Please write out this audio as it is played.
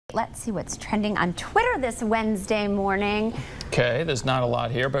Let's see what's trending on Twitter this Wednesday morning. Okay, there's not a lot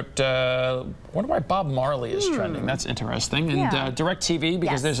here, but I wonder why Bob Marley is trending. That's interesting. And DirecTV,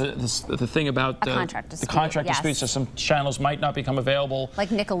 because there's the thing about the contract dispute, so some channels might not become available. Like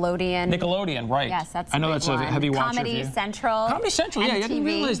Nickelodeon. Nickelodeon, right. Yes, that's I know that's a heavy watcher. Comedy Central. Comedy Central, yeah, I didn't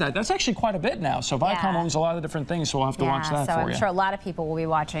realize that. That's actually quite a bit now. So Viacom owns a lot of different things, so we'll have to watch that so for I'm you. sure a lot of people will be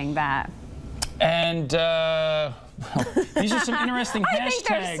watching that. And these are some interesting hashtags. I think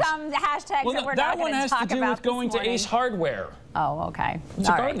there's some hashtags that we're not going to talk about. That one has to do with going to Ace Hardware. Oh, okay. It's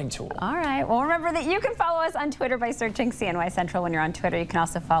a gardening tool. All right. Well, remember that you can follow us on Twitter by searching CNY Central when you're on Twitter. You can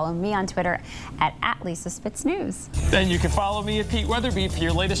also follow me on Twitter at Lisa Spitz News. And you can follow me at Pete Weatherby for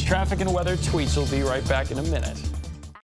your latest traffic and weather tweets. We'll be right back in a minute.